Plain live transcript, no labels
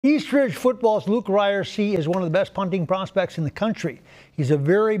East Ridge football's Luke Ryerse is one of the best punting prospects in the country. He's a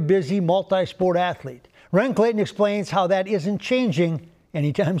very busy multi-sport athlete. Ren Clayton explains how that isn't changing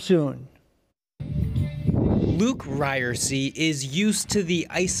anytime soon. Luke Ryerse is used to the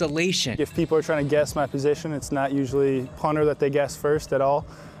isolation. If people are trying to guess my position, it's not usually punter that they guess first at all.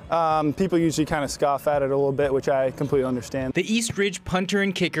 People usually kind of scoff at it a little bit, which I completely understand. The East Ridge punter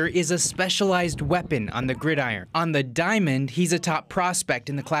and kicker is a specialized weapon on the gridiron. On the diamond, he's a top prospect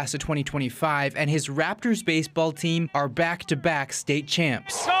in the class of 2025, and his Raptors baseball team are back-to-back state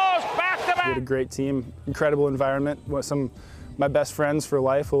champs. We had a great team, incredible environment. Some of my best friends for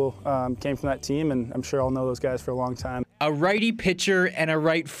life who came from that team, and I'm sure I'll know those guys for a long time. A righty pitcher and a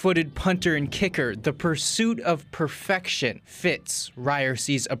right-footed punter and kicker, the pursuit of perfection fits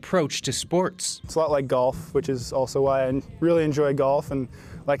Ryerse's approach to sports. It's a lot like golf, which is also why I really enjoy golf, and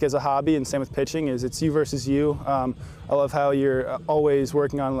like as a hobby, and same with pitching, is it's you versus you. I love how you're always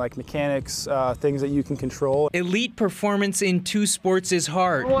working on like mechanics, things that you can control. Elite performance in two sports is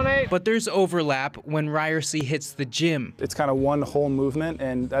hard, but there's overlap when Ryerse hits the gym. It's kind of one whole movement,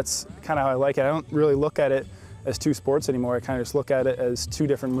 and that's kind of how I like it. I don't really look at it as two sports anymore. I kind of just look at it as two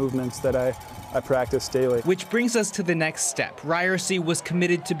different movements that I practice daily. Which brings us to the next step. Ryerse was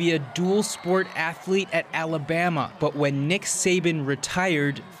committed to be a dual sport athlete at Alabama, but when Nick Saban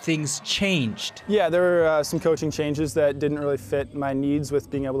retired, things changed. Yeah, there were some coaching changes that didn't really fit my needs with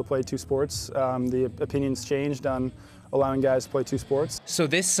being able to play two sports. The opinions changed on allowing guys to play two sports. So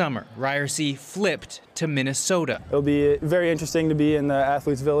this summer, Ryerse flipped to Minnesota. It'll be very interesting to be in the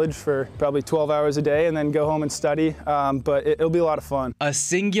athletes' village for probably 12 hours a day and then go home and study, but it'll be a lot of fun. A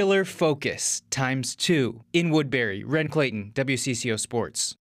singular focus ×2. In Woodbury, Ren Clayton, WCCO Sports.